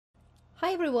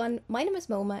Hi everyone, my name is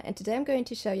Moma and today I'm going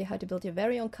to show you how to build your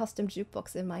very own custom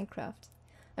jukebox in Minecraft.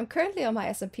 I'm currently on my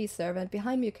SMP server and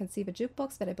behind me you can see the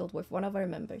jukebox that I built with one of our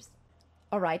members.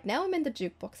 Alright, now I'm in the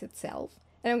jukebox itself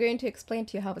and I'm going to explain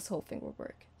to you how this whole thing will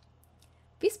work.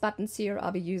 These buttons here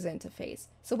are the user interface,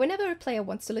 so whenever a player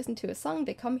wants to listen to a song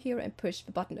they come here and push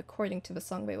the button according to the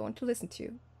song they want to listen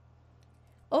to.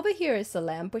 Over here is the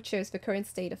lamp which shows the current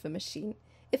state of the machine.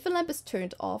 If the lamp is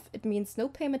turned off, it means no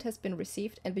payment has been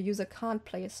received and the user can't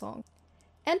play a song.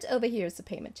 And over here is the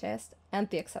payment chest and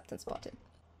the acceptance button.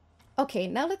 Okay,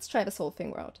 now let's try this whole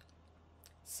thing out.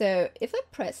 So if I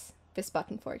press this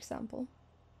button, for example,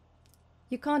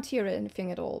 you can't hear anything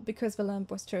at all because the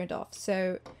lamp was turned off.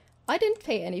 So I didn't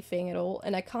pay anything at all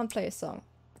and I can't play a song.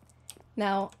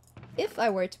 Now, if I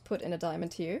were to put in a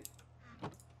diamond here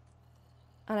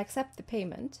and accept the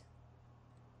payment,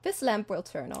 this lamp will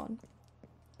turn on.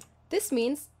 This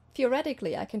means,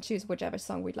 theoretically, I can choose whichever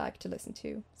song we'd like to listen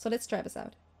to. So let's try this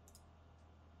out.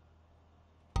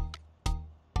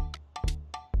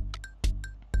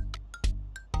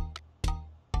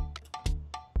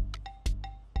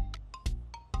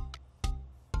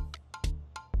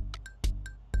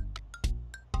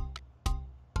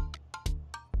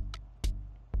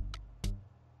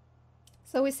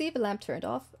 So we see the lamp turned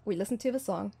off, we listened to the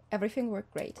song, everything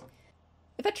worked great.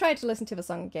 If I try to listen to the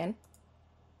song again,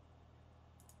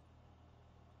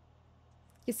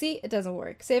 you see, it doesn't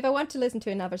work. So if I want to listen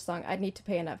to another song, I'd need to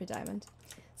pay another diamond.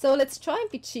 So let's try and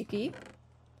be cheeky.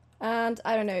 And,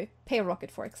 I don't know, pay a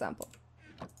rocket, for example.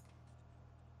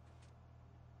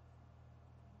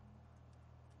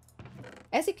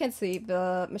 As you can see,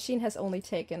 the machine has only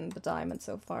taken the diamond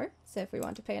so far. So if we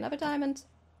want to pay another diamond,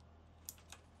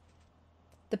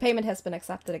 the payment has been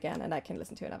accepted again and I can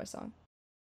listen to another song.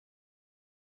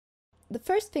 The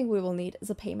first thing we will need is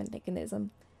a payment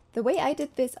mechanism. The way I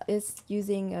did this is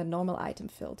using a normal item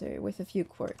filter with a few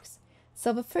quirks.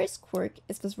 So the first quirk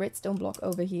is this redstone block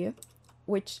over here,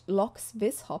 which locks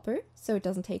this hopper so it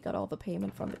doesn't take out all the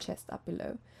payment from the chest up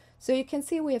below. So you can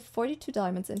see we have 42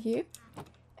 diamonds in here,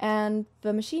 and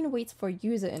the machine waits for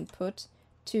user input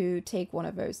to take one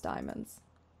of those diamonds.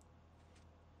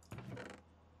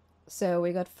 So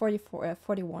we got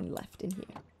 41 left in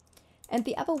here. And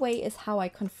the other way is how I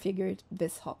configured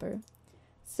this hopper.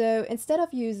 So instead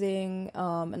of using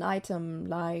an item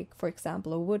like, for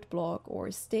example, a wood block or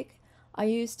a stick, I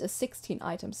used a 16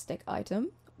 item stick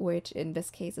item, which in this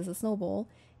case is a snowball.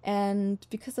 And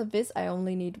because of this, I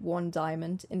only need 1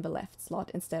 diamond in the left slot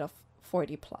instead of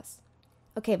 40 plus.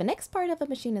 Okay, the next part of the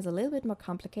machine is a little bit more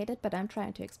complicated, but I'm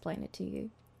trying to explain it to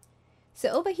you. So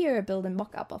over here, I built a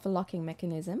mock-up of a locking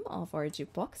mechanism of our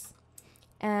jukebox.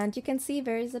 And you can see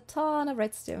there is a ton of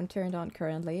redstone turned on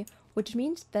currently, which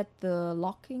means that the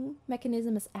locking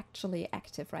mechanism is actually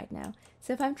active right now.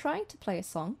 So if I'm trying to play a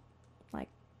song, like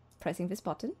pressing this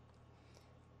button,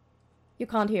 you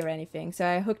can't hear anything. So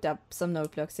I hooked up some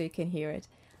noteblock so you can hear it.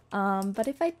 But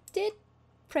if I did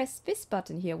press this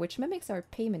button here, which mimics our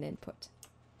payment input,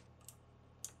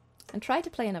 and try to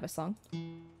play another song,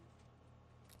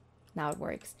 now it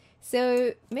works.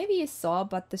 So maybe you saw,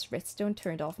 but this redstone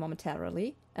turned off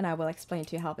momentarily, and I will explain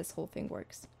to you how this whole thing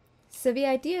works. So the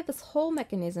idea this whole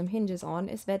mechanism hinges on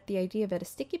is that the idea that a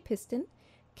sticky piston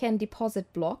can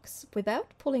deposit blocks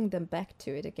without pulling them back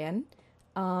to it again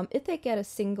if they get a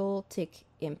single tick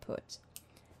input.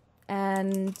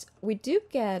 And we do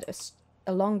get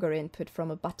a longer input from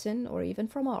a button or even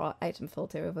from our item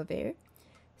filter over there.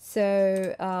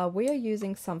 So we are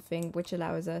using something which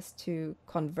allows us to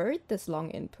convert this long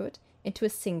input into a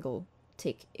single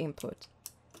tick input,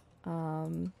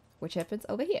 which happens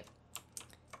over here.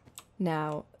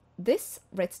 Now, this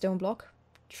redstone block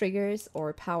triggers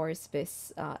or powers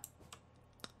this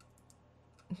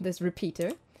this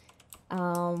repeater,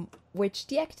 which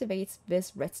deactivates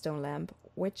this redstone lamp,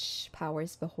 which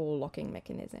powers the whole locking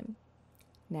mechanism.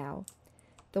 Now,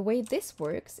 the way this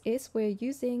works is we're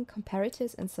using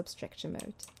comparators and subtraction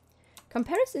mode.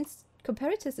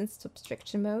 Comparators in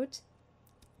subtraction mode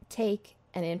take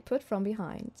an input from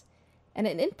behind and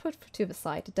an input to the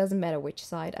side. It doesn't matter which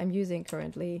side. I'm using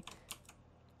currently,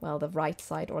 well, the right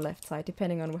side or left side,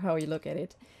 depending on how you look at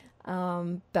it.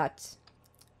 But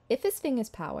if this thing is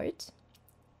powered,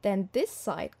 then this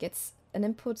side gets an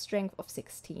input strength of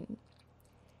 16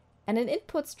 and an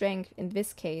input strength in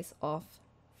this case of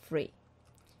 3.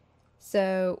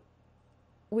 So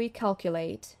we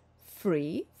calculate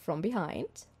 3 from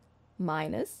behind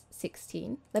minus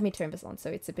 16. Let me turn this on so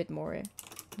it's a bit more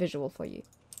visual for you.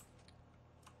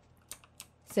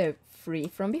 So 3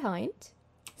 from behind,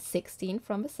 16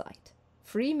 from the side.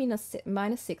 3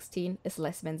 minus 16 is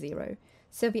less than 0.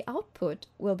 So the output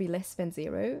will be less than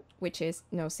 0, which is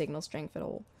no signal strength at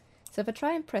all. So if I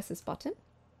try and press this button,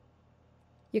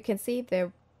 you can see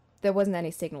there wasn't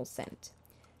any signal sent.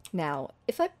 Now,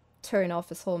 if I turn off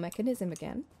this whole mechanism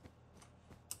again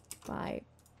by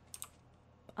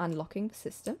unlocking the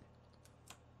system,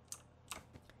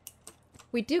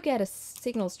 we do get a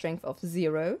signal strength of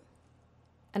 0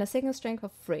 and a signal strength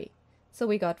of 3. So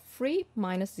we got 3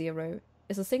 minus 0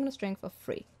 is a signal strength of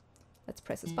 3. Let's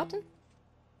press this button,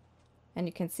 and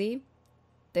you can see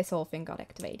this whole thing got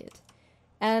activated.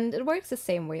 And it works the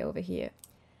same way over here.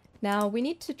 Now we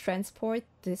need to transport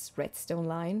this redstone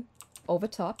line over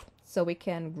top so we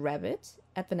can grab it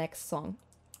at the next song.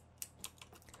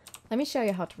 Let me show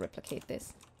you how to replicate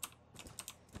this.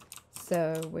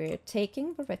 So we're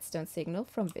taking the redstone signal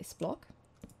from this block,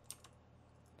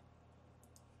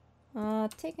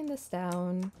 taking this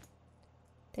down,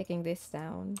 taking this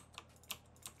down.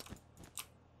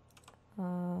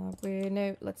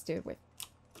 Let's do it with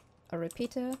a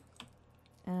repeater,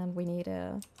 and we need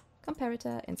a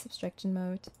comparator in subtraction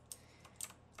mode.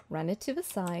 Run it to the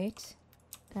side,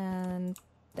 and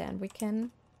then we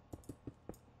can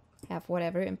have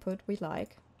whatever input we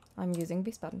like. I'm using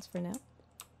these buttons for now.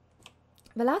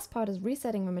 The last part is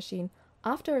resetting the machine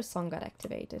after a song got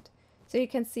activated. So you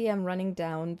can see I'm running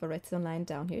down the redstone line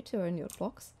down here to our node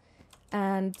blocks.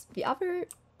 And the other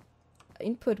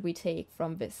input we take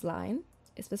from this line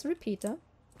is this repeater,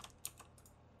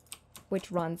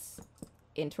 which runs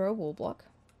into our wool block,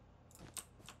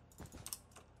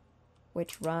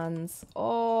 which runs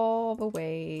all the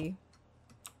way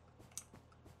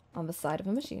on the side of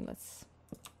the machine. Let's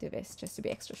do this just to be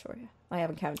extra sure. I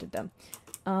haven't counted them.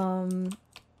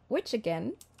 Which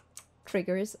again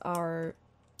triggers our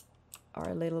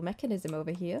little mechanism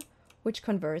over here, which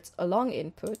converts a long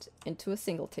input into a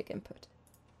single tick input.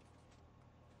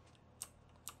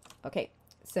 Okay,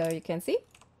 so you can see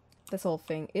this whole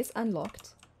thing is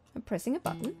unlocked. I'm pressing a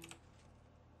button,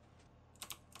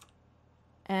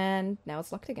 and now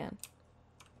it's locked again.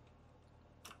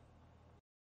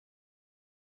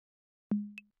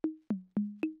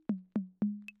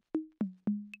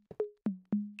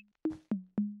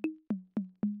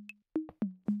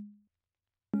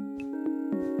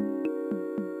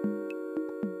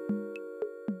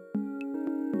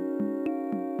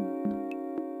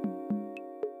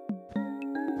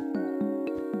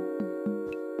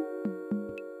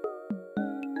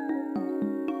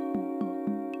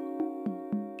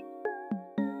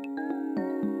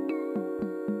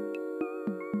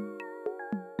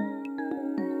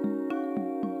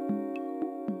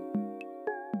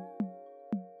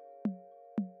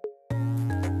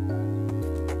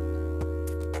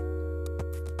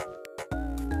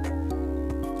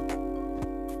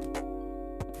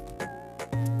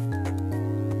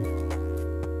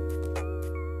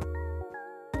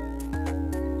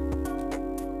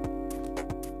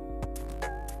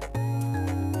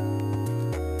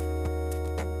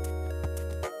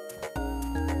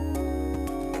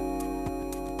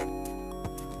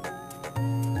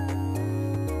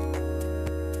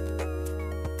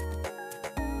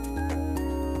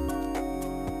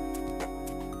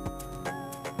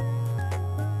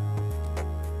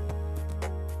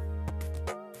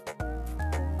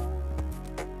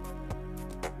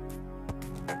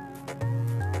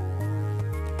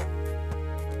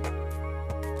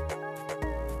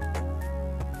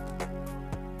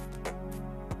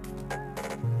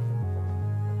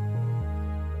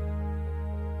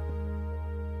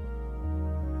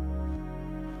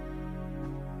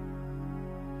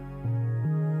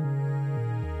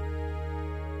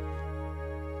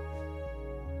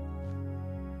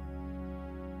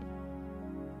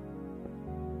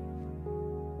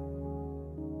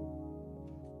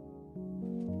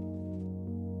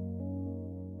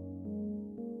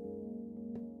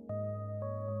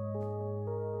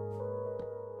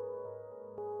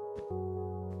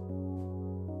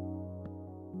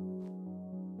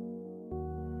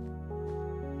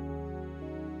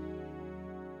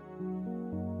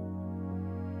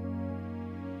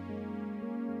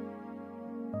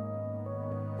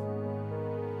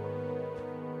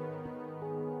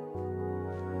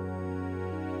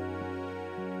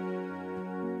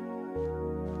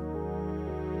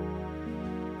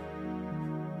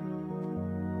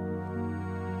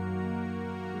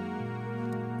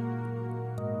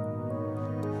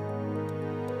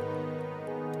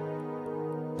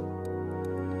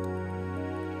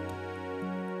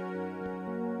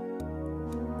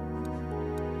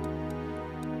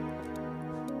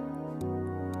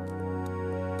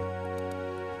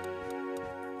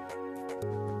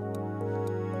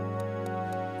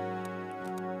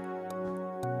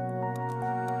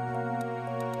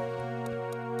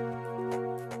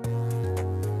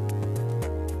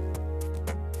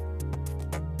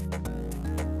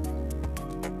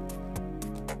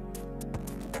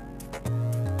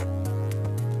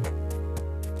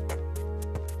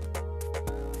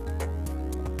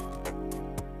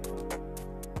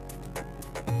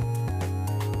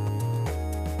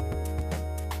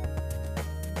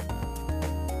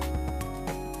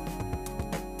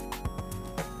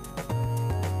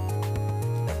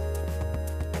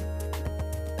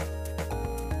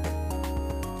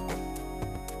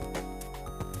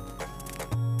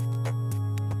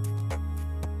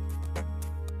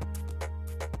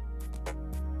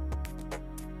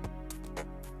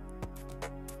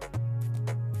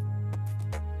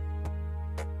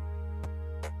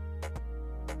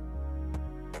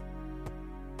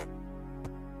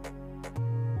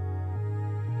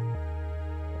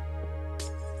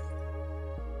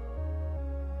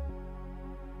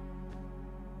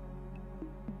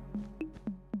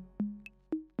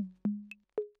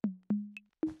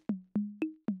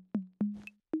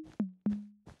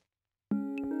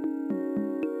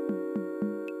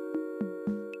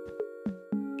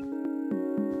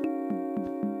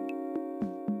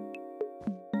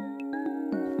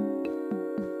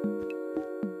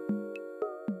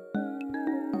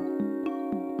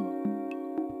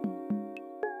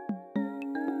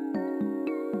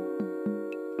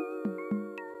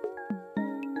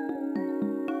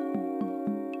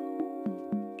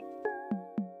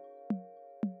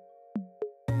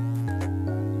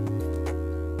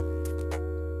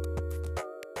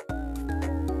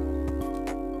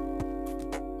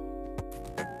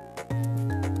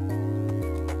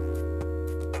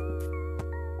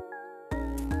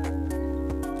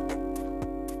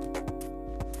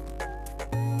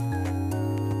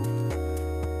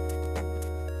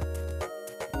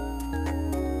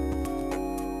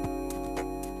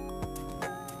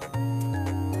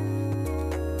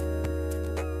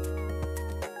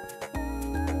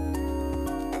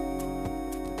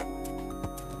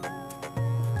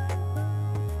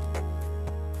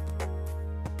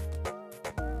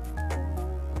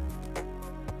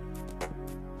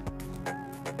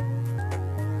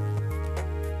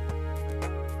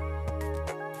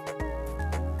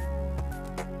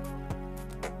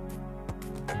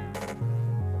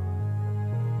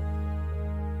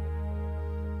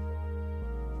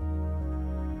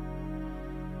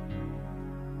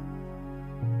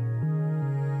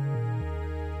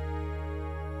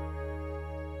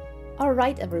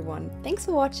 Alright everyone, thanks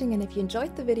for watching, and if you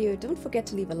enjoyed the video, don't forget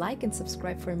to leave a like and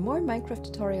subscribe for more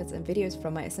Minecraft tutorials and videos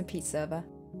from my SMP server.